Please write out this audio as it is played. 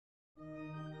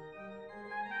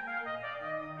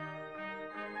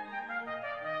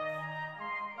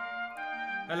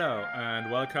Hello,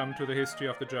 and welcome to the History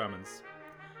of the Germans.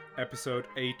 Episode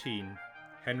 18,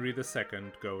 Henry II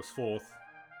Goes Forth.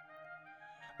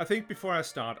 I think before I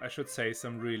start I should say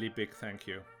some really big thank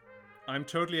you. I'm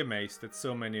totally amazed that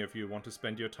so many of you want to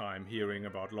spend your time hearing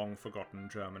about long-forgotten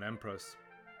German emperors.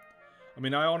 I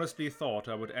honestly thought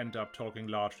I would end up talking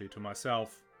largely to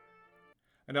myself.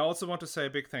 And I also want to say a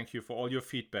big thank you for all your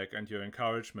feedback and your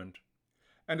encouragement.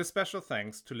 And a special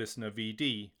thanks to listener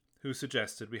VD, who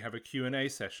suggested we have a Q&A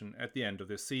session at the end of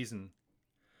this season.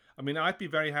 I'd be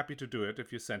very happy to do it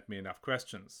if you sent me enough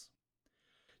questions.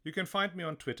 You can find me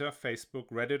on Twitter,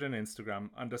 Facebook, Reddit and Instagram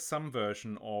under some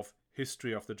version of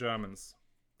History of the Germans.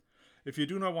 If you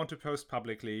do not want to post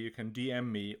publicly, you can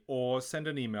DM me or send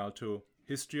an email to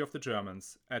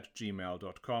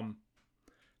historyofthegermans@gmail.com.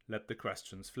 Let the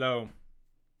questions flow.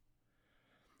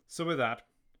 So with that,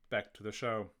 back to the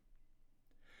show.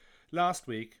 Last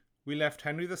week, we left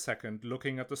Henry II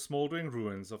looking at the smouldering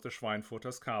ruins of the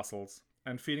Schweinfurters castles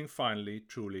and feeling finally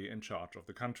truly in charge of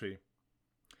the country.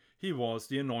 He was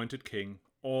the anointed king,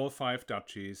 all 5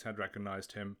 duchies had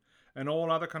recognized him, and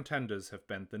all other contenders have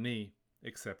bent the knee,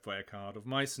 except for Eckhard of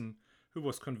Meissen, who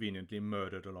was conveniently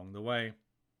murdered along the way.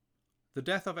 The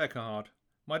death of Eckhard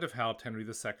might have helped Henry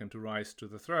II to rise to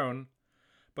the throne,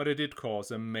 but it did cause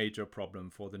a major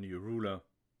problem for the new ruler.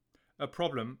 A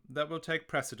problem that will take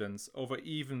precedence over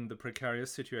even the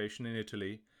precarious situation in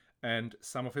Italy and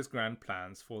some of his grand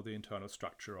plans for the internal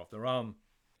structure of the realm.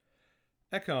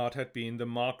 Eckhard had been the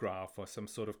Markgraf, or some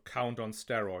sort of count on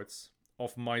steroids,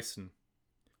 of Meissen.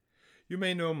 You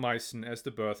may know Meissen as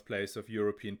the birthplace of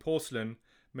European porcelain,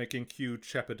 making cute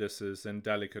shepherdesses and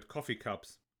delicate coffee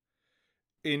cups.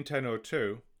 In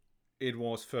 1002, it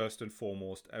was first and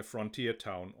foremost a frontier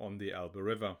town on the Elbe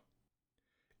River.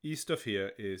 East of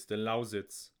here is the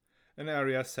Lausitz, an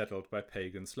area settled by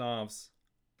pagan Slavs.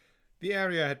 The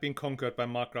area had been conquered by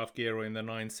Markgraf Gero in the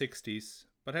 960s,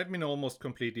 but had been almost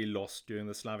completely lost during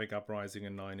the Slavic uprising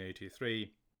in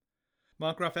 983.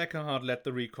 Markgraf Eckhard led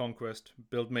the reconquest,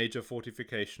 built major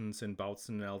fortifications in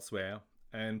Bautzen and elsewhere,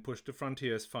 and pushed the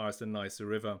frontier as far as the Neisse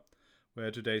River, where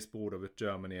today's border with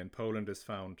Germany and Poland is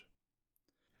found.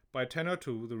 By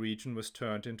 1002, the region was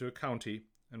turned into a county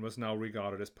and was now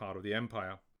regarded as part of the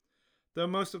empire, though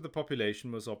most of the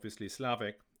population was obviously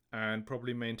Slavic and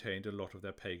probably maintained a lot of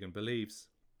their pagan beliefs.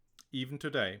 Even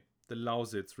today, the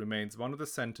Lausitz remains one of the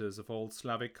centers of old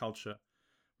Slavic culture,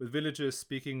 with villagers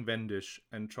speaking Wendish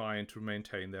and trying to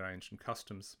maintain their ancient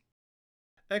customs.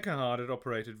 Eckhard had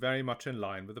operated very much in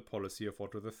line with the policy of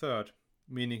Otto III,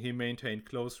 meaning he maintained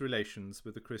close relations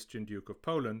with the Christian Duke of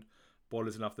Poland,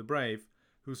 Boleslav the Brave,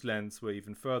 whose lands were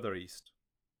even further east.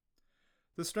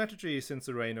 The strategy since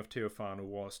the reign of Theophanu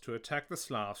was to attack the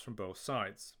Slavs from both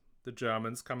sides, the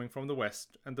Germans coming from the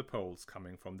west and the Poles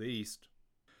coming from the east.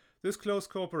 This close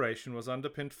cooperation was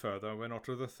underpinned further when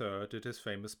Otto III did his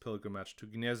famous pilgrimage to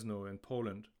Gniezno in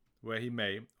Poland, where he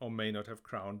may or may not have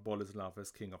crowned Boleslav as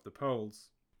king of the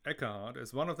Poles. Eckhard,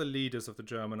 as one of the leaders of the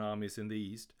German armies in the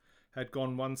east, had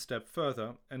gone one step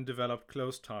further and developed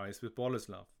close ties with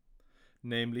Boleslav.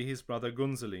 Namely, his brother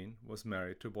Gunzelin was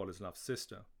married to Boleslav's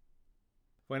sister.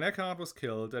 When Eckhard was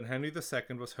killed and Henry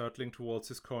II was hurtling towards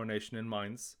his coronation in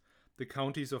Mainz, the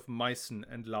counties of Meissen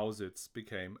and Lausitz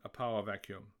became a power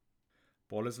vacuum.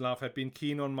 Boleslav had been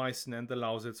keen on Meissen and the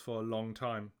Lausitz for a long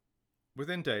time.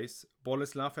 Within days,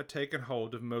 Boleslav had taken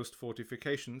hold of most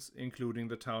fortifications, including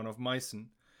the town of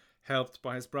Meissen, helped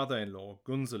by his brother-in-law,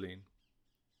 Gunzelin.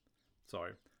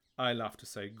 Sorry, I love to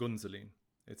say Gunzelin.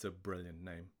 It's a brilliant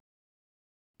name.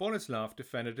 Boleslav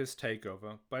defended his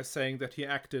takeover by saying that he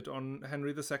acted on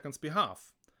Henry II's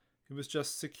behalf. He was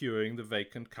just securing the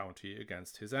vacant county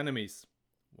against his enemies,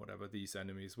 whatever these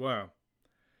enemies were.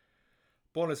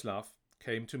 Boleslav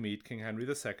came to meet King Henry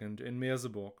II in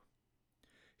Merseburg.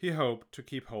 He hoped to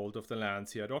keep hold of the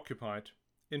lands he had occupied.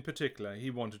 In particular, he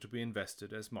wanted to be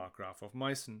invested as Markgraf of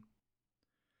Meissen.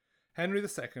 Henry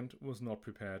II was not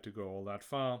prepared to go all that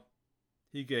far.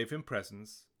 He gave him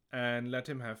presents and let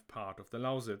him have part of the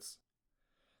Lausitz.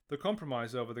 The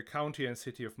compromise over the county and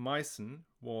city of Meissen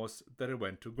was that it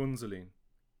went to Gunzelin,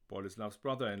 Boleslav's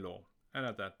brother-in-law, and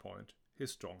at that point his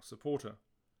strong supporter.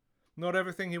 Not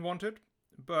everything he wanted,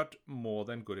 but more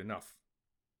than good enough.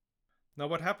 Now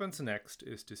what happens next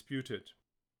is disputed.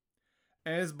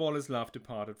 As Boleslav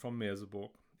departed from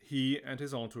Merseburg, he and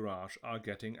his entourage are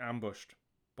getting ambushed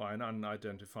by an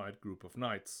unidentified group of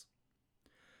knights.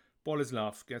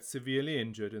 Boleslav gets severely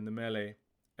injured in the melee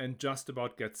and just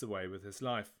about gets away with his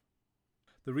life.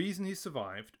 The reason he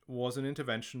survived was an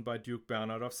intervention by Duke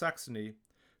Bernard of Saxony,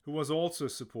 who was also a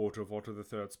supporter of Otto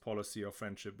III's policy of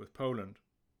friendship with Poland.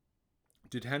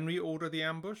 Did Henry order the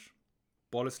ambush?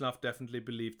 Boleslav definitely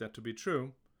believed that to be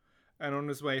true, and on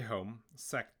his way home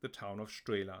sacked the town of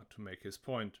Strela to make his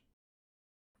point.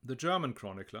 The German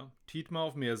chronicler, Thietmar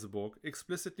of Merseburg,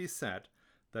 explicitly said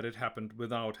that it happened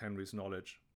without Henry's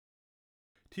knowledge.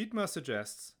 Thietmar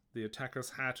suggests the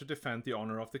attackers had to defend the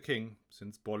honor of the king,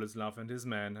 since Boleslav and his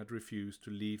men had refused to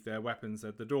leave their weapons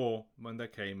at the door when they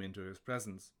came into his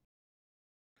presence.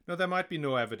 Now, there might be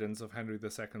no evidence of Henry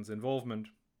II's involvement,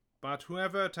 but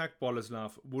whoever attacked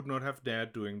Boleslav would not have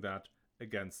dared doing that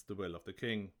against the will of the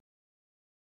king.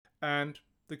 And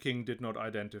the king did not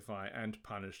identify and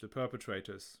punish the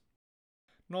perpetrators,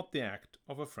 not the act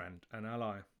of a friend and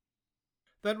ally.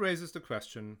 That raises the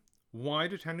question, why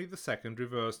did Henry II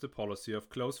reverse the policy of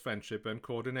close friendship and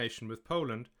coordination with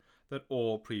Poland that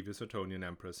all previous Ottonian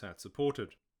emperors had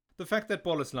supported? The fact that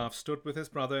Boleslav stood with his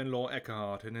brother-in-law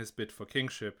Eckehard in his bid for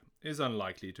kingship is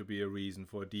unlikely to be a reason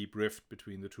for a deep rift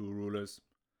between the two rulers.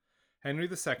 Henry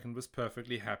II was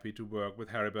perfectly happy to work with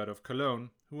Heribert of Cologne,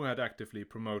 who had actively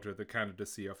promoted the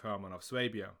candidacy of Hermann of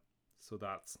Swabia, so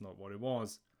that's not what it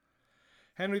was.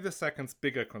 Henry II's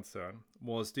bigger concern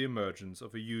was the emergence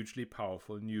of a hugely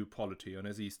powerful new polity on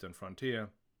his eastern frontier.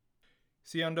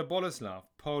 See, under Boleslav,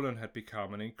 Poland had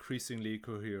become an increasingly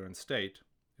coherent state.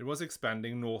 It was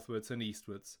expanding northwards and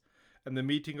eastwards, and the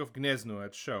meeting of Gniezno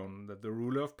had shown that the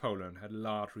ruler of Poland had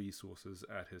large resources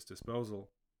at his disposal.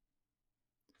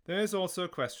 There is also a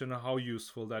question of how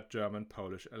useful that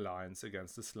German-Polish alliance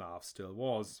against the Slavs still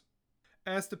was.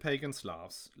 As the pagan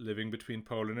Slavs living between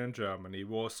Poland and Germany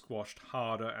were squashed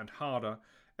harder and harder,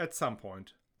 at some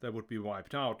point they would be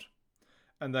wiped out,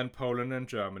 and then Poland and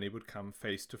Germany would come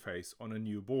face to face on a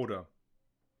new border.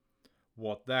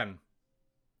 What then?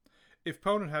 If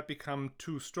Poland had become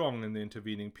too strong in the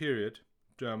intervening period,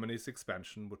 Germany's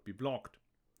expansion would be blocked,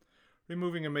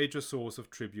 removing a major source of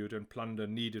tribute and plunder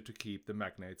needed to keep the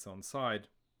magnates on side.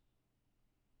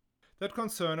 That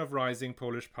concern of rising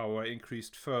Polish power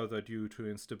increased further due to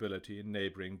instability in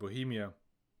neighboring Bohemia.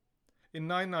 In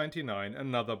 999,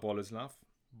 another Boleslav,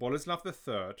 Boleslav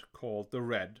III, called the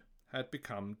Red, had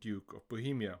become Duke of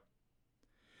Bohemia.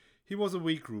 He was a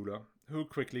weak ruler who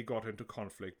quickly got into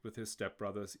conflict with his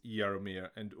stepbrothers Jaromir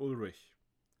and Ulrich.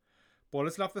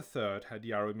 Boleslav III had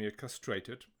Jaromir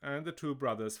castrated, and the two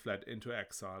brothers fled into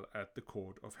exile at the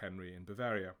court of Henry in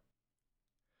Bavaria.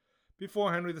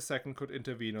 Before Henry II could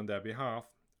intervene on their behalf,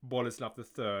 Boleslav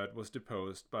III was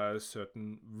deposed by a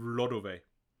certain Vlodovej,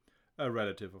 a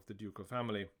relative of the ducal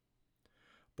family.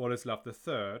 Boleslav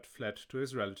III fled to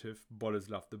his relative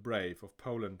Boleslav the Brave of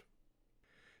Poland.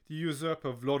 The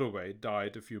usurper Vlodovej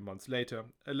died a few months later,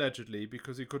 allegedly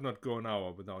because he could not go an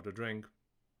hour without a drink.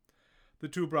 The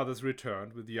two brothers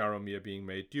returned, with Jaromir being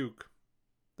made duke.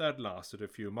 That lasted a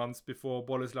few months before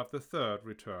Boleslav III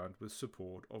returned with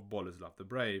support of Boleslav the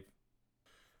Brave.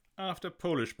 After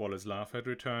Polish Boleslav had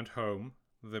returned home,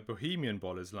 the Bohemian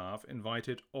Boleslav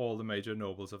invited all the major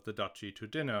nobles of the duchy to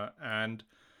dinner and,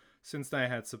 since they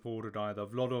had supported either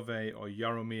Vlodovej or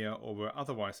Jaromir or were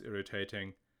otherwise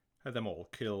irritating, had them all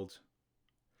killed.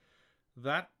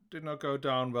 That did not go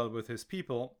down well with his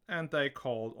people, and they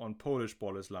called on Polish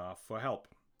Boleslav for help.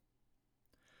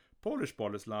 Polish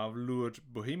Boleslav lured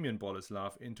Bohemian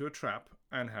Boleslav into a trap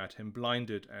and had him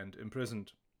blinded and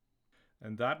imprisoned.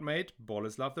 And that made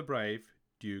Boleslav the Brave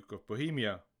Duke of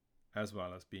Bohemia, as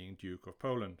well as being Duke of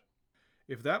Poland.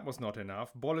 If that was not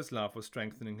enough, Boleslav was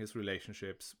strengthening his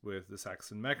relationships with the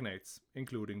Saxon magnates,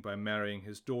 including by marrying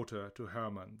his daughter to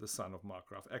Hermann, the son of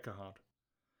Markgraf Eckehard.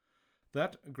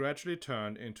 That gradually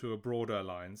turned into a broader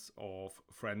alliance of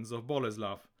friends of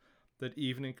Boleslav that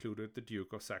even included the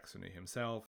Duke of Saxony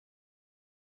himself.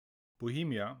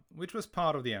 Bohemia, which was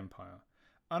part of the empire,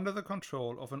 under the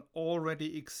control of an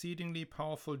already exceedingly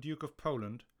powerful Duke of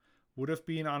Poland, would have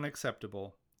been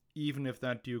unacceptable, even if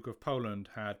that Duke of Poland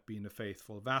had been a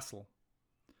faithful vassal.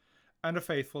 And a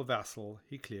faithful vassal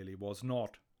he clearly was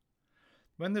not.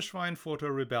 When the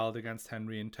Schweinfurter rebelled against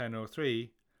Henry in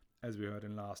 1003, as we heard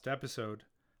in last episode,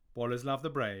 Boleslav the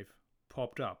Brave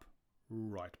popped up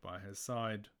right by his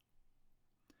side.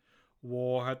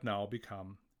 War had now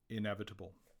become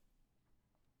inevitable.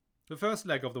 The first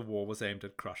leg of the war was aimed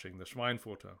at crushing the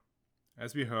Schweinfurter.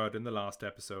 As we heard in the last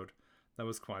episode, that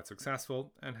was quite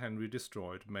successful, and Henry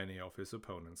destroyed many of his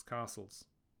opponent's castles.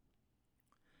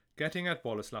 Getting at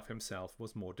Boleslav himself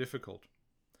was more difficult.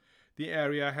 The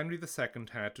area Henry II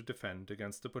had to defend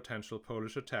against a potential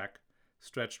Polish attack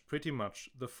stretched pretty much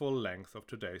the full length of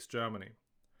today's Germany,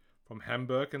 from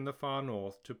Hamburg in the far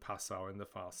north to Passau in the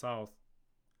far south.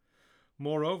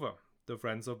 Moreover, the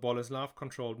friends of Boleslav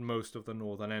controlled most of the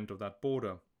northern end of that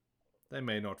border. They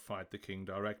may not fight the king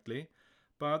directly,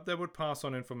 but they would pass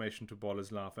on information to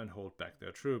Boleslav and hold back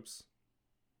their troops.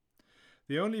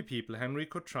 The only people Henry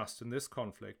could trust in this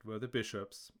conflict were the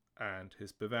bishops and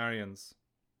his Bavarians.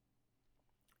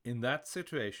 In that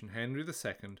situation, Henry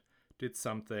II did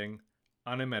something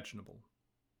unimaginable.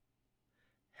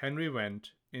 Henry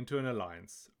went into an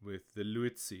alliance with the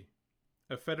Luitzi,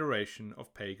 a federation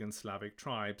of pagan Slavic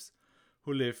tribes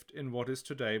who lived in what is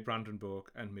today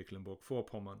Brandenburg and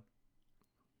Mecklenburg-Vorpommern.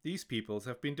 These peoples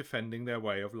have been defending their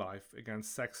way of life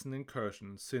against Saxon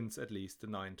incursion since at least the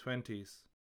 920s.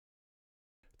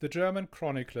 The German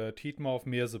chronicler Dietmar of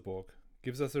Merseburg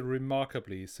gives us a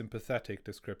remarkably sympathetic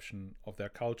description of their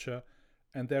culture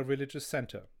and their religious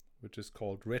center, which is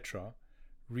called Retra,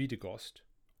 Redegost,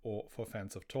 or for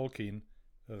fans of Tolkien,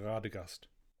 Radegast.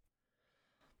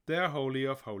 Their Holy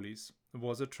of Holies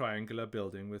was a triangular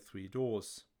building with 3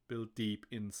 doors, built deep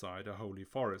inside a holy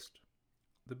forest.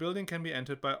 The building can be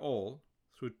entered by all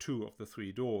through 2 of the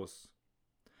 3 doors.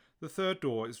 The 3rd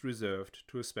door is reserved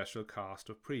to a special caste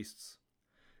of priests.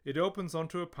 It opens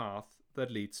onto a path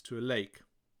that leads to a lake,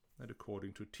 that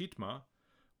according to Dietmar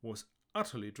was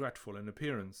utterly dreadful in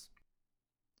appearance.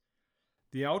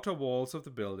 The outer walls of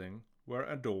the building were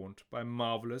adorned by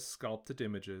marvelous sculpted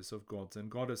images of gods and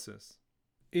goddesses.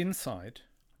 Inside,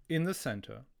 in the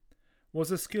center,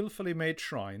 was a skillfully made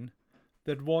shrine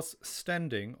that was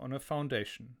standing on a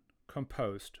foundation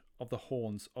composed of the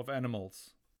horns of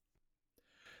animals.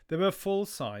 There were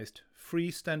full-sized,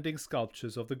 freestanding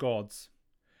sculptures of the gods,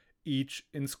 each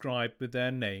inscribed with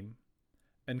their name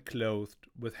and clothed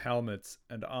with helmets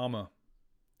and armor.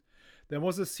 There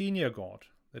was a senior god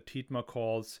that Dietmar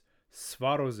calls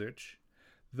Swarosic,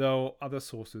 though other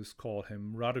sources call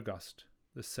him Radegast,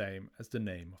 the same as the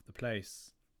name of the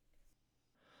place.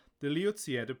 The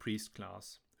Liuzzi had a priest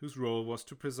class, whose role was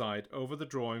to preside over the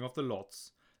drawing of the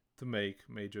lots to make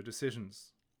major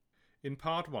decisions. In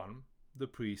part 1, the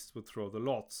priests would throw the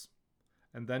lots,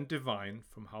 and then divine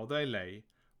from how they lay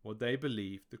what they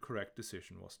believed the correct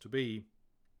decision was to be.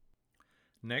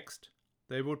 Next,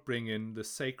 they would bring in the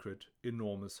sacred,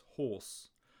 enormous horse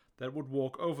that would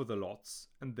walk over the lots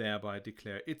and thereby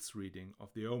declare its reading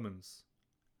of the omens.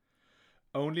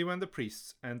 Only when the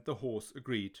priests and the horse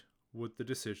agreed would the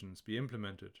decisions be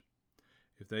implemented.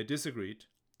 If they disagreed,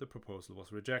 the proposal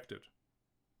was rejected.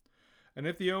 And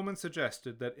if the omen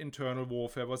suggested that internal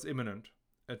warfare was imminent,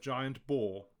 a giant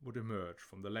boar would emerge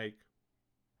from the lake.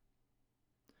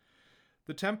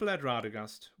 The temple at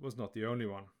Radegast was not the only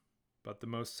one, but the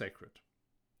most sacred.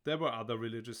 There were other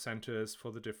religious centers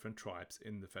for the different tribes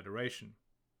in the Federation.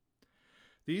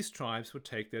 These tribes would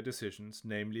take their decisions,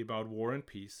 namely about war and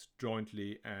peace,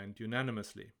 jointly and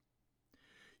unanimously.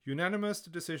 Unanimous the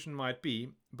decision might be,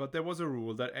 but there was a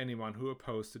rule that anyone who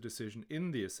opposed the decision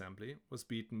in the assembly was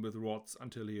beaten with rods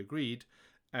until he agreed,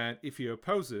 and if he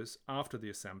opposes after the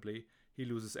assembly, he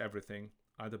loses everything,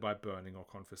 either by burning or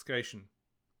confiscation.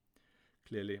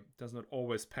 Clearly, it does not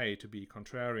always pay to be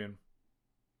contrarian.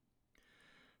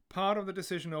 Part of the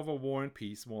decision over war and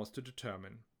peace was to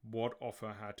determine what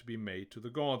offer had to be made to the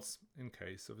gods in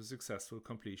case of a successful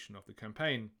completion of the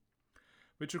campaign,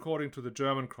 which according to the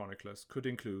German chroniclers could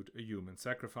include a human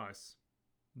sacrifice,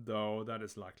 though that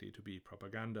is likely to be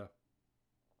propaganda.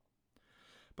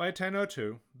 By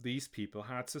 1002, these people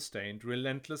had sustained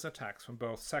relentless attacks from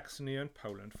both Saxony and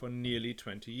Poland for nearly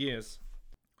 20 years.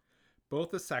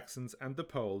 Both the Saxons and the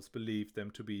Poles believed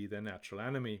them to be their natural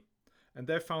enemy, and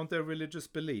they found their religious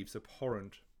beliefs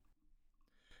abhorrent.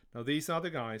 Now these are the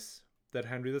guys that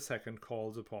Henry II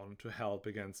calls upon to help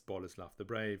against Boleslav the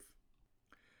Brave.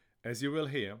 As you will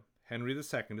hear, Henry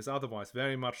II is otherwise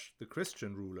very much the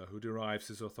Christian ruler who derives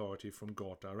his authority from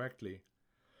God directly.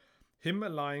 Him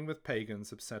allying with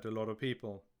pagans upset a lot of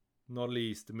people, not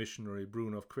least the missionary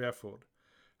Bruno of Querfurt,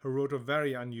 who wrote a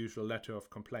very unusual letter of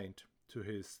complaint to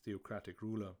his theocratic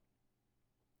ruler.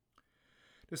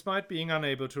 Despite being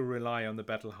unable to rely on the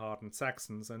battle-hardened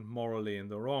Saxons and morally in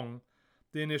the wrong,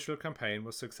 the initial campaign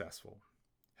was successful.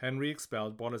 Henry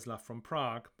expelled Boleslav from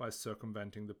Prague by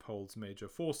circumventing the Poles' major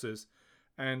forces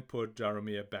and put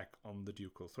Jaromir back on the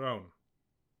ducal throne.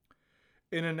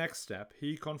 In a next step,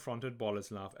 he confronted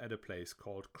Boleslav at a place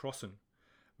called Krossen,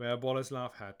 where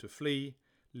Boleslav had to flee,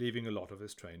 leaving a lot of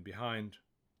his train behind,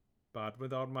 but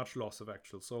without much loss of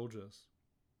actual soldiers.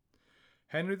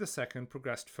 Henry II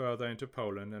progressed further into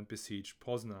Poland and besieged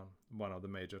Poznan, one of the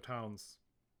major towns.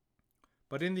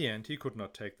 But in the end he could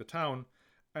not take the town,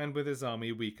 and with his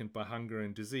army weakened by hunger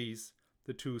and disease,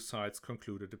 the two sides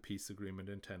concluded a peace agreement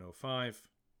in 1005.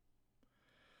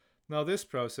 Now this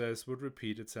process would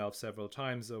repeat itself several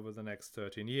times over the next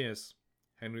 13 years.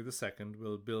 Henry II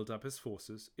will build up his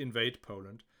forces, invade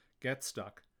Poland, get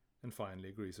stuck, and finally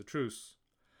agrees a truce.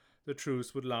 The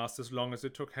truce would last as long as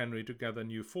it took Henry to gather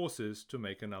new forces to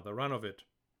make another run of it.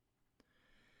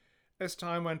 As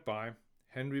time went by,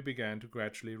 Henry began to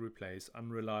gradually replace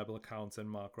unreliable counts and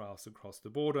markgrafs across the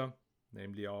border,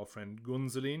 namely our friend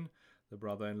Gunzelin, the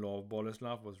brother-in-law of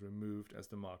Boleslav, was removed as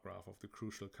the markgraf of the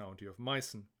crucial county of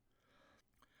Meissen.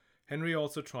 Henry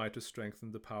also tried to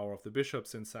strengthen the power of the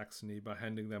bishops in Saxony by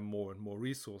handing them more and more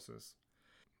resources.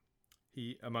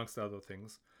 He, amongst other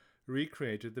things,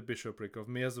 recreated the bishopric of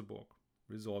Merseburg,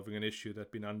 resolving an issue that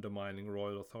had been undermining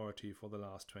royal authority for the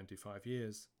last 25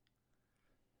 years.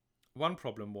 One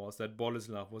problem was that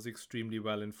Boleslav was extremely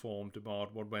well informed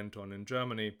about what went on in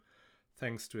Germany,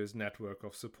 thanks to his network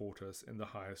of supporters in the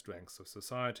highest ranks of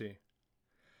society.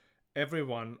 Every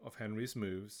one of Henry's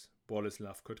moves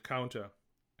Boleslav could counter,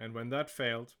 and when that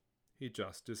failed, he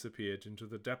just disappeared into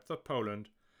the depth of Poland,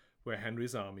 where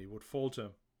Henry's army would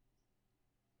falter.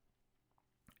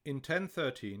 In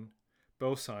 1013,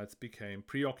 both sides became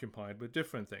preoccupied with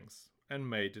different things and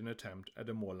made an attempt at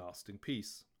a more lasting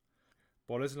peace.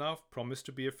 Boleslav promised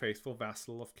to be a faithful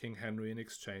vassal of King Henry in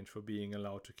exchange for being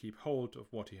allowed to keep hold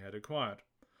of what he had acquired,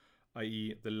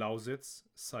 i.e. the Lausitz,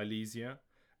 Silesia,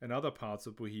 and other parts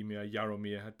of Bohemia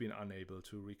Jaromir had been unable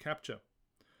to recapture.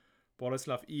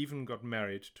 Boleslav even got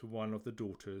married to one of the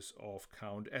daughters of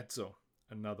Count Etzo,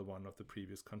 another one of the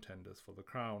previous contenders for the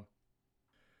crown.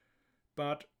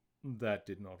 But that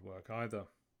did not work either.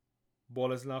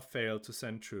 Boleslav failed to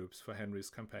send troops for Henry's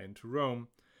campaign to Rome,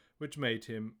 which made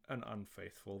him an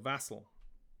unfaithful vassal.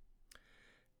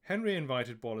 Henry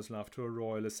invited Boleslav to a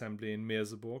royal assembly in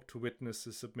Merseburg to witness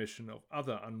the submission of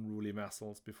other unruly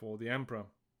vassals before the emperor.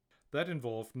 That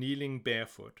involved kneeling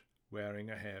barefoot,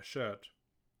 wearing a hair shirt.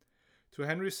 To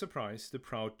Henry's surprise, the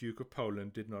proud Duke of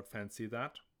Poland did not fancy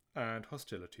that, and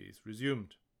hostilities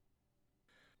resumed.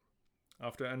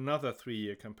 After another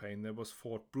 3-year campaign that was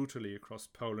fought brutally across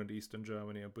Poland, Eastern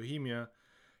Germany, and Bohemia,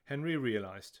 Henry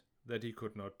realized that he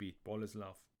could not beat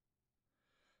Boleslav.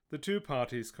 The two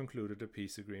parties concluded a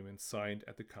peace agreement signed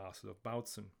at the castle of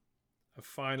Bautzen, a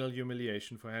final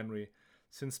humiliation for Henry,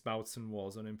 since Bautzen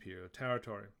was on imperial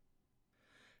territory.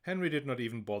 Henry did not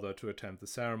even bother to attend the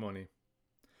ceremony.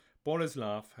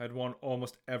 Boleslav had won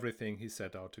almost everything he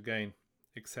set out to gain,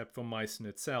 except for Meissen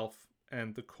itself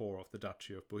and the core of the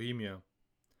Duchy of Bohemia.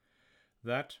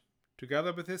 That,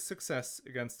 together with his success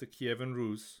against the Kievan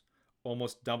Rus,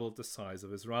 almost doubled the size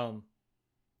of his realm.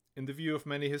 In the view of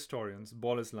many historians,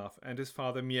 Boleslav and his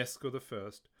father Mieszko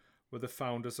I were the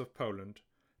founders of Poland,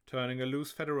 turning a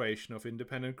loose federation of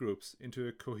independent groups into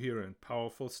a coherent,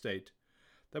 powerful state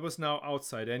that was now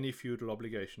outside any feudal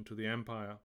obligation to the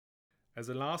empire. As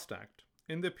a last act,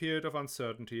 in the period of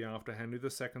uncertainty after Henry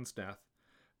II's death,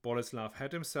 Boleslav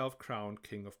had himself crowned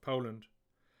King of Poland,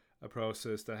 a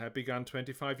process that had begun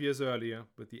 25 years earlier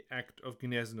with the Act of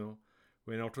Gniezno,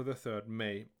 when Otto III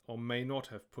may or may not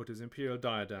have put his imperial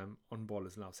diadem on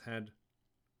Boleslav's head.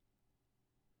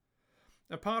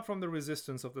 Apart from the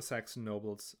resistance of the Saxon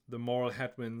nobles, the moral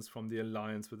headwinds from the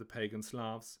alliance with the pagan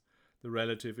Slavs, the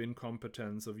relative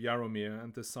incompetence of Jaromir,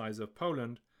 and the size of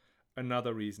Poland,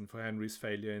 another reason for Henry's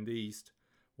failure in the east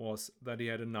was that he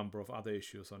had a number of other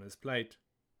issues on his plate.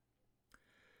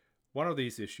 One of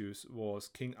these issues was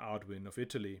King Ardwin of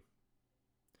Italy.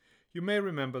 You may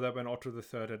remember that when Otto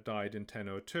III had died in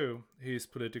 1002, his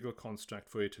political construct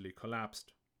for Italy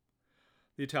collapsed.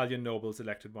 The Italian nobles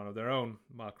elected one of their own,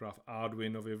 Markgraf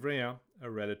Ardwin of Ivrea,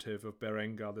 a relative of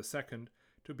Berengar II,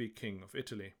 to be King of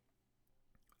Italy.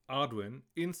 Ardwin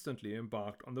instantly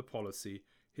embarked on the policy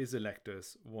his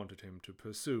electors wanted him to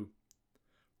pursue,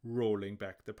 rolling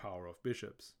back the power of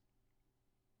bishops.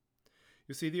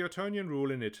 You see, the Ottonian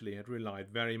rule in Italy had relied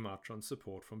very much on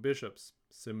support from bishops,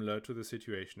 similar to the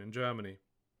situation in Germany.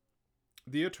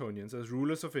 The Ottonians, as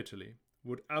rulers of Italy,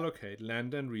 would allocate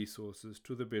land and resources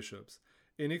to the bishops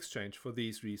in exchange for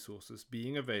these resources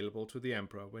being available to the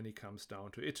emperor when he comes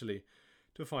down to Italy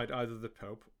to fight either the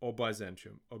Pope or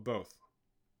Byzantium or both.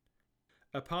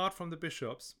 Apart from the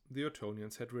bishops, the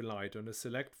Ottonians had relied on a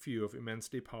select few of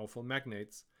immensely powerful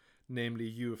magnates, namely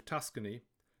Hugh of Tuscany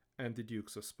and the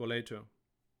Dukes of Spoleto.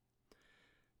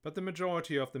 But the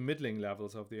majority of the middling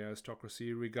levels of the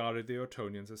aristocracy regarded the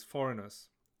Ottonians as foreigners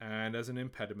and as an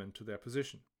impediment to their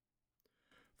position.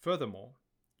 Furthermore,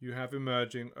 you have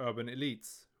emerging urban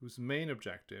elites whose main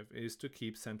objective is to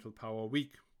keep central power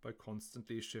weak by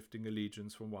constantly shifting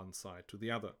allegiance from one side to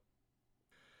the other.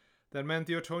 That meant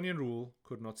the Ottonian rule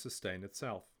could not sustain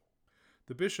itself.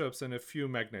 The bishops and a few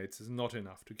magnates is not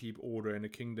enough to keep order in a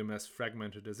kingdom as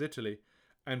fragmented as Italy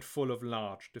and full of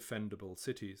large defendable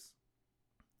cities.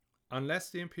 Unless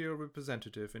the imperial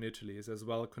representative in Italy is as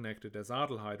well connected as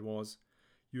Adelheid was,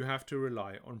 you have to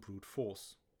rely on brute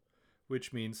force,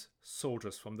 which means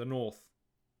soldiers from the north.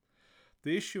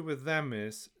 The issue with them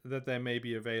is that they may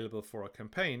be available for a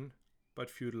campaign, but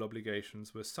feudal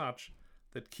obligations were such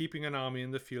that keeping an army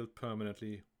in the field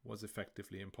permanently was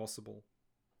effectively impossible.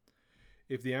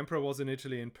 If the emperor was in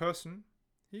Italy in person,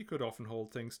 he could often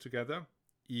hold things together,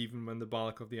 even when the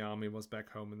bulk of the army was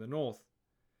back home in the north.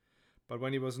 But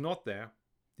when he was not there,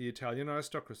 the Italian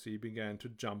aristocracy began to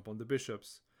jump on the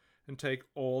bishops and take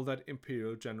all that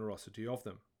imperial generosity of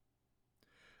them.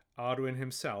 Arduin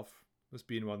himself was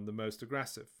being one of the most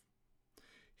aggressive.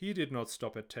 He did not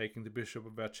stop at taking the Bishop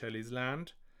of Vercelli's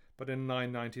land, but in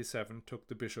 997 took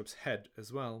the bishop's head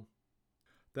as well.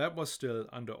 That was still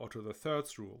under Otto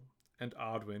III's rule, and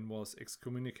Arduin was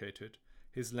excommunicated,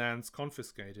 his lands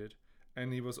confiscated,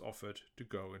 and he was offered to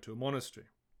go into a monastery.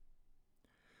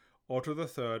 Otto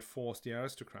III forced the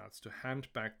aristocrats to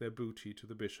hand back their booty to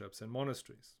the bishops and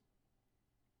monasteries.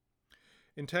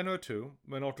 In 1002,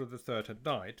 when Otto III had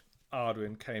died,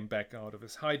 Arduin came back out of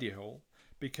his hidey hole,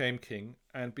 became king,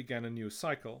 and began a new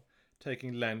cycle,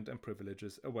 taking land and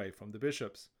privileges away from the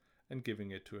bishops and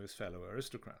giving it to his fellow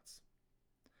aristocrats.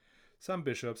 Some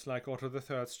bishops, like Otto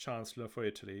III's Chancellor for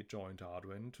Italy, joined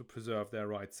Arduin to preserve their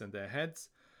rights and their heads,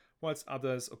 whilst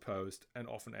others opposed and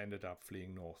often ended up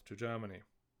fleeing north to Germany.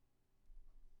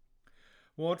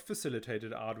 What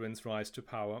facilitated Arduin's rise to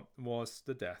power was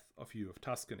the death of Hugh of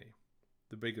Tuscany,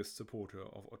 the biggest supporter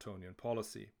of Ottonian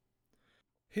policy.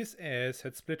 His heirs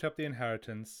had split up the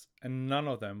inheritance, and none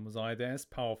of them was either as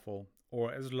powerful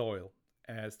or as loyal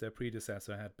as their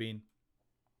predecessor had been.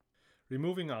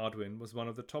 Removing Arduin was one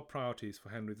of the top priorities for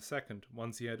Henry II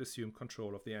once he had assumed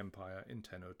control of the empire in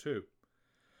 1002.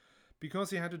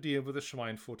 Because he had to deal with the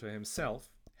Schweinfurter himself,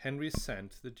 Henry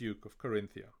sent the Duke of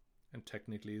Carinthia, and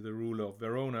technically the ruler of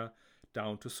Verona,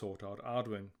 down to sort out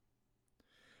Arduin.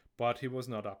 But he was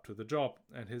not up to the job,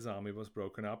 and his army was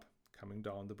broken up, coming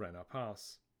down the Brenner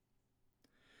Pass.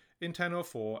 In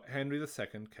 1004, Henry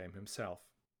II came himself.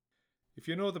 If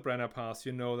you know the Brenner Pass,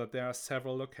 you know that there are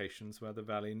several locations where the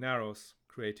valley narrows,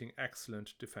 creating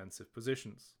excellent defensive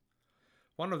positions.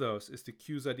 One of those is the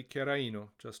Chiusa di Chiaraino,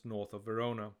 just north of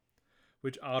Verona,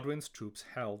 which Arduin's troops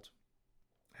held.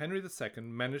 Henry II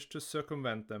managed to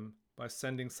circumvent them by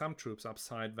sending some troops up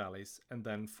side valleys and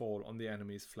then fall on the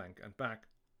enemy's flank and back.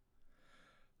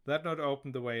 That not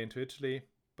opened the way into Italy,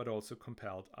 but also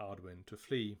compelled Arduin to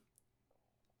flee.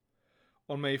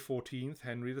 On May 14th,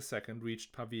 Henry II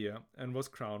reached Pavia and was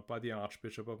crowned by the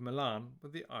Archbishop of Milan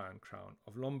with the Iron Crown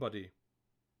of Lombardy.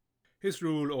 His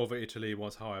rule over Italy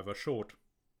was, however, short.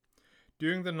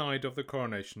 During the night of the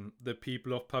coronation, the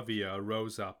people of Pavia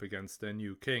rose up against their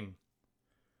new king.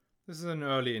 This is an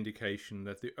early indication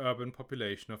that the urban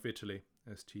population of Italy,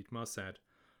 as Thietmar said,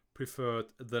 preferred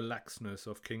the laxness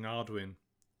of King Arduin,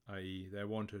 i.e. they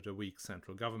wanted a weak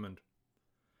central government.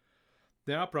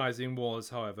 The uprising was,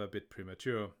 however, a bit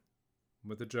premature.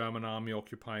 With the German army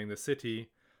occupying the city,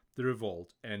 the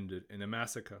revolt ended in a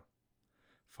massacre.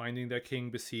 Finding their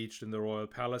king besieged in the royal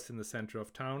palace in the center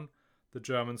of town, the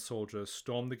German soldiers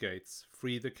storm the gates,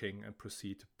 free the king, and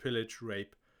proceed to pillage,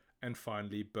 rape, and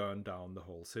finally burn down the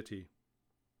whole city.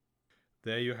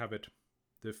 There you have it.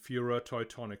 The Furor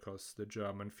Teutonicus, the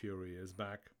German fury, is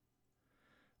back.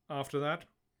 After that,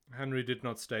 Henry did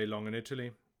not stay long in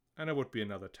Italy, and it would be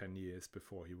another 10 years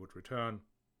before he would return.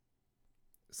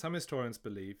 Some historians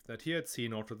believe that he had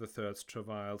seen Otto III's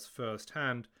travails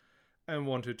firsthand and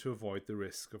wanted to avoid the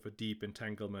risk of a deep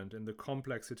entanglement in the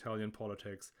complex Italian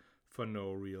politics for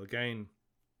no real gain.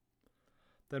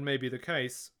 That may be the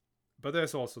case, but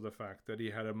there's also the fact that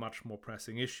he had a much more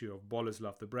pressing issue of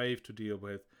Boleslav the Brave to deal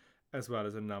with, as well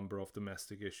as a number of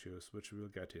domestic issues, which we will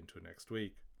get into next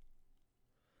week.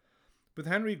 With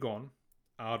Henry gone,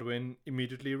 Arduin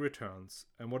immediately returns,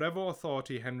 and whatever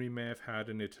authority Henry may have had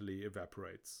in Italy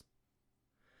evaporates.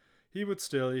 He would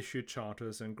still issue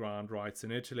charters and grant rights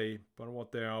in Italy, but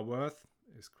what they are worth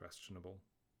is questionable.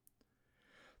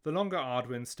 The longer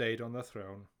Arduin stayed on the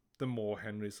throne, the more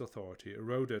Henry's authority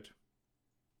eroded.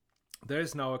 There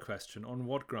is now a question on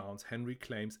what grounds Henry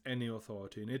claims any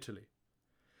authority in Italy.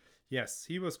 Yes,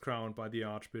 he was crowned by the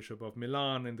Archbishop of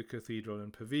Milan in the cathedral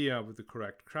in Pavia with the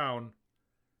correct crown,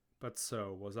 but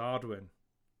so was Arduin.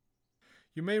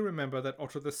 You may remember that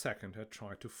Otto II had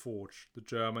tried to forge the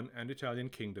German and Italian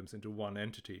kingdoms into one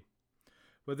entity,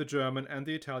 where the German and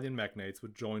the Italian magnates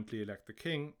would jointly elect the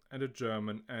king, and a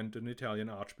German and an Italian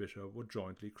archbishop would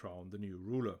jointly crown the new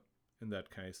ruler, in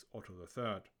that case Otto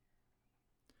III.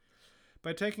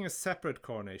 By taking a separate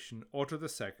coronation, Otto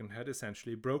II had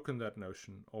essentially broken that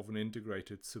notion of an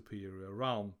integrated superior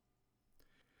realm.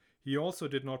 He also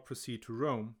did not proceed to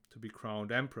Rome to be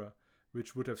crowned emperor,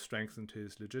 which would have strengthened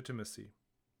his legitimacy.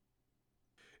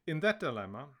 In that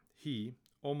dilemma, he,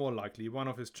 or more likely one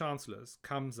of his chancellors,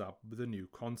 comes up with a new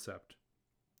concept.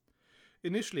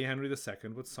 Initially, Henry II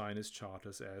would sign his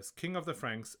charters as King of the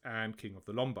Franks and King of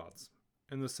the Lombards,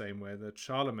 in the same way that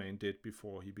Charlemagne did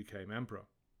before he became emperor.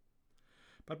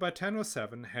 But by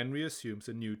 1007, Henry assumes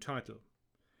a new title,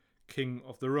 King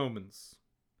of the Romans.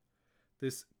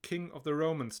 This King of the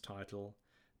Romans title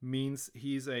means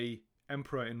he's an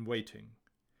emperor in waiting.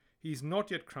 He's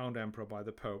not yet crowned emperor by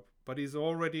the Pope, but he's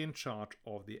already in charge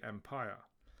of the empire,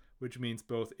 which means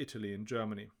both Italy and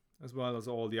Germany, as well as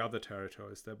all the other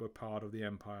territories that were part of the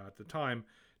empire at the time,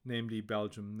 namely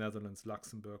Belgium, Netherlands,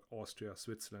 Luxembourg, Austria,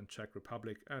 Switzerland, Czech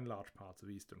Republic, and large parts of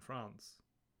eastern France.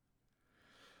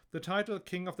 The title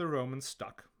King of the Romans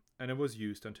stuck, and it was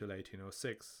used until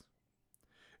 1806.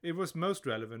 It was most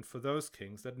relevant for those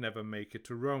kings that never make it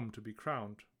to Rome to be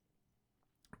crowned.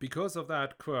 Because of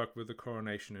that quirk with the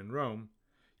coronation in Rome,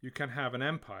 you can have an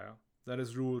empire that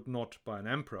is ruled not by an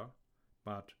emperor,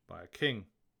 but by a king.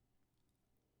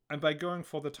 And by going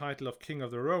for the title of King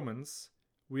of the Romans,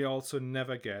 we also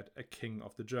never get a King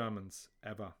of the Germans,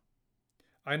 ever.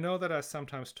 I know that I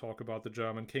sometimes talk about the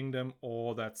German kingdom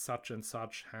or that such and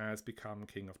such has become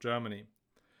King of Germany.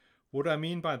 What I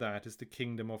mean by that is the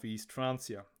kingdom of East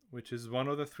Francia, which is one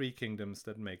of the three kingdoms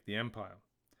that make the empire.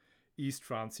 East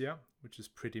Francia, which is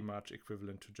pretty much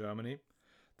equivalent to Germany,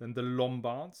 then the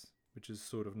Lombards, which is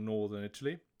sort of northern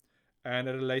Italy, and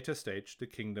at a later stage the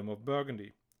kingdom of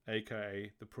Burgundy,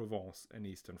 aka the Provence and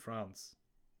eastern France.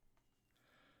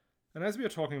 And as we are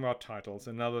talking about titles,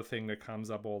 another thing that comes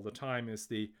up all the time is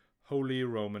the Holy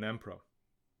Roman Emperor.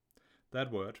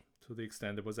 That word, to the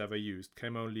extent it was ever used,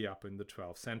 came only up in the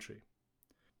 12th century.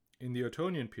 In the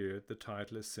Ottonian period, the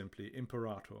title is simply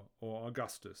Imperator or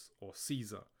Augustus or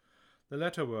Caesar, the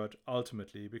latter word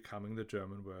ultimately becoming the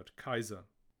German word Kaiser.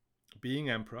 Being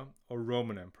emperor or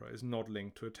Roman emperor is not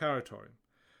linked to a territory,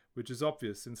 which is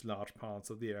obvious since large parts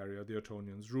of the area the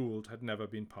Ottonians ruled had never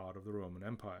been part of the Roman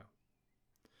Empire.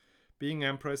 Being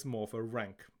emperor is more of a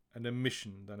rank and a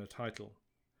mission than a title.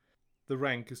 The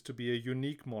rank is to be a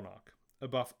unique monarch,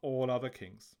 above all other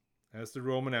kings, as the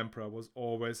Roman emperor was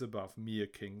always above mere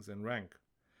kings in rank,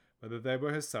 whether they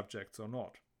were his subjects or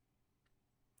not.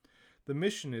 The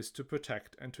mission is to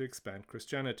protect and to expand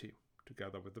Christianity,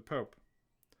 together with the Pope.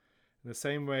 In the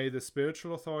same way the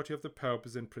spiritual authority of the Pope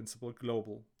is in principle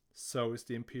global, so is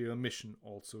the imperial mission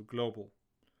also global.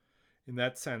 In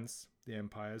that sense, the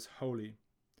empire is holy,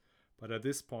 but at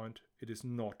this point it is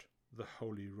not the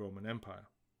Holy Roman Empire.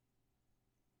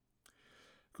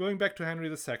 Going back to Henry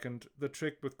II, the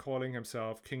trick with calling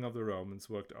himself King of the Romans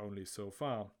worked only so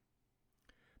far.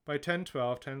 By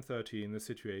 1012, 1013 the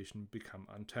situation became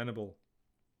untenable.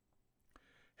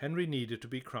 Henry needed to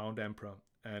be crowned emperor,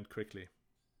 and quickly.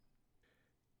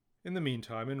 In the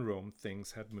meantime, in Rome,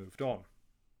 things had moved on.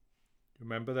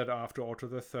 Remember that after Otto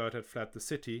III had fled the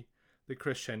city, the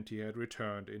Crescenti had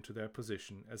returned into their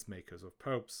position as makers of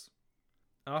popes.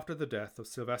 After the death of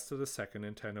Sylvester II in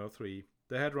 1003,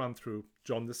 they had run through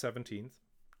John XVII,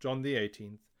 John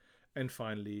XVIII, and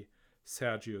finally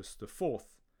Sergius IV,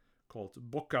 called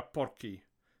Bocca Porci,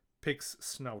 pig's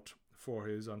snout, for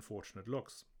his unfortunate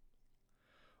looks.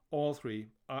 All three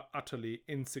are utterly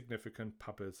insignificant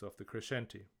puppets of the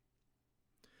Crescenti.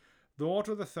 Though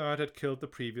Otto III had killed the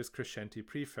previous Crescenti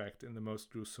prefect in the most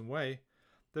gruesome way,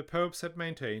 the popes had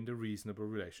maintained a reasonable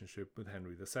relationship with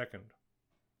Henry II.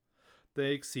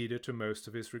 They acceded to most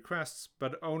of his requests,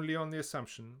 but only on the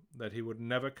assumption that he would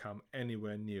never come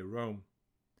anywhere near Rome.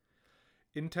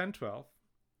 In 1012,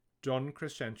 John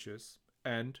Crescentius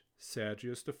and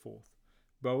Sergius IV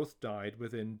both died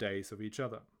within days of each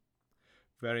other,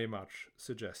 very much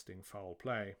suggesting foul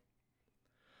play.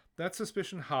 That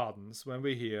suspicion hardens when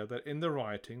we hear that in the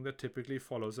rioting that typically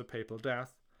follows a papal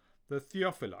death, the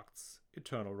Theophylacts,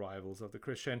 eternal rivals of the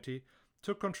Crescenti,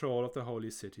 took control of the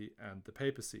Holy City and the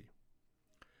papacy.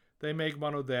 They make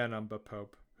one of their number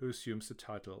pope, who assumes the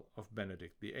title of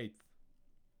Benedict VIII.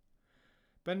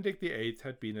 Benedict VIII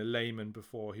had been a layman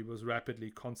before he was rapidly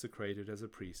consecrated as a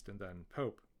priest and then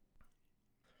pope.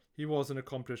 He was an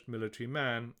accomplished military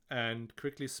man and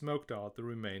quickly smoked out the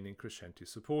remaining Crescenti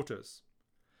supporters.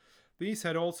 These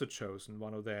had also chosen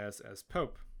one of theirs as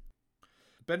pope.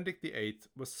 Benedict VIII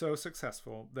was so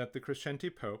successful that the Crescenti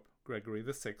pope, Gregory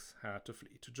VI, had to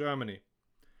flee to Germany.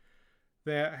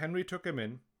 There Henry took him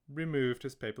in, removed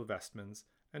his papal vestments,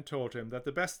 and told him that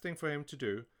the best thing for him to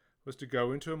do was to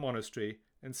go into a monastery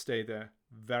and stay there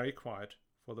very quiet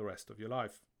for the rest of your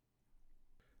life.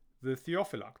 The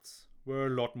Theophylacts were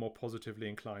a lot more positively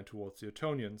inclined towards the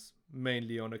Ottonians,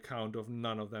 mainly on account of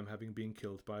none of them having been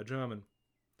killed by a German.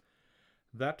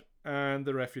 That and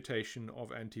the refutation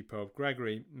of anti-Pope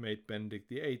Gregory made Benedict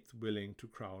VIII willing to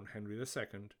crown Henry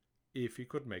II if he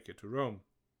could make it to Rome.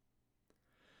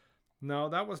 Now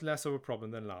that was less of a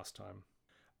problem than last time.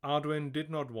 Arduin did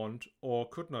not want or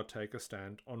could not take a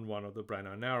stand on one of the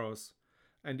Brenner Narrows,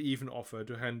 and even offered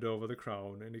to hand over the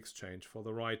crown in exchange for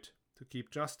the right to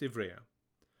keep just Ivrea,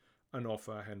 an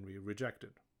offer Henry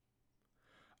rejected.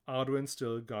 Arduin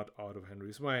still got out of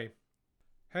Henry's way.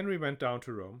 Henry went down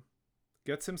to Rome,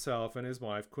 gets himself and his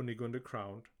wife Kunigunde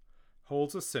crowned,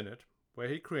 holds a synod where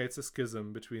he creates a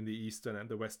schism between the Eastern and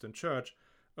the Western Church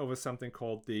over something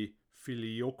called the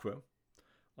Filioque.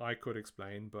 I could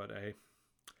explain, but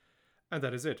and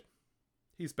that is it.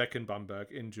 He's back in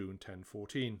Bamberg in June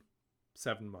 1014,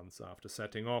 7 months after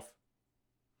setting off.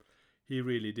 He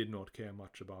really did not care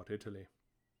much about Italy.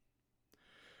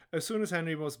 As soon as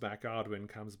Henry was back, Arduin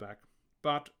comes back,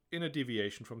 but in a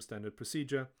deviation from standard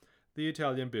procedure, the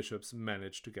Italian bishops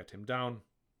manage to get him down.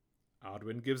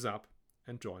 Arduin gives up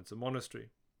and joins a monastery.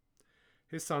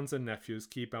 His sons and nephews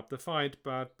keep up the fight,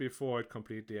 but before it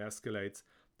completely escalates,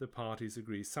 the parties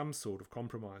agree some sort of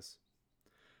compromise.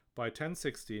 By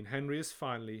 1016, Henry is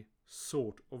finally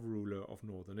sort of ruler of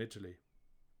northern Italy.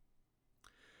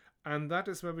 And that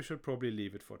is where we should probably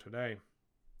leave it for today.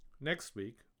 Next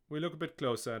week, we look a bit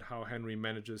closer at how Henry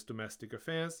manages domestic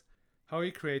affairs, how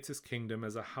he creates his kingdom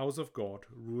as a house of God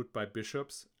ruled by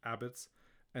bishops, abbots,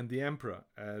 and the emperor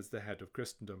as the head of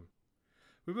Christendom.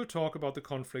 We will talk about the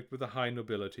conflict with the high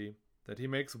nobility that he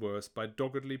makes worse by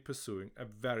doggedly pursuing a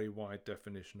very wide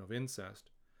definition of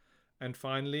incest. And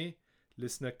finally,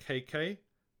 listener KK,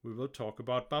 we will talk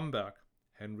about Bamberg,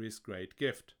 Henry's great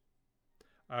gift.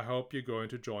 I hope you're going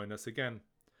to join us again.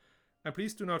 And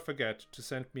please do not forget to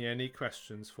send me any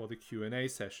questions for the Q&A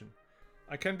session.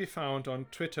 I can be found on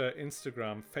Twitter,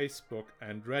 Instagram, Facebook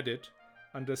and Reddit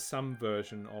under some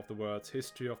version of the words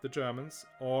History of the Germans,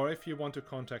 or if you want to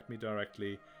contact me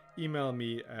directly, email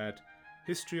me at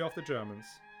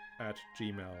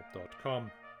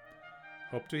historyofthegermans@gmail.com.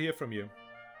 Hope to hear from you.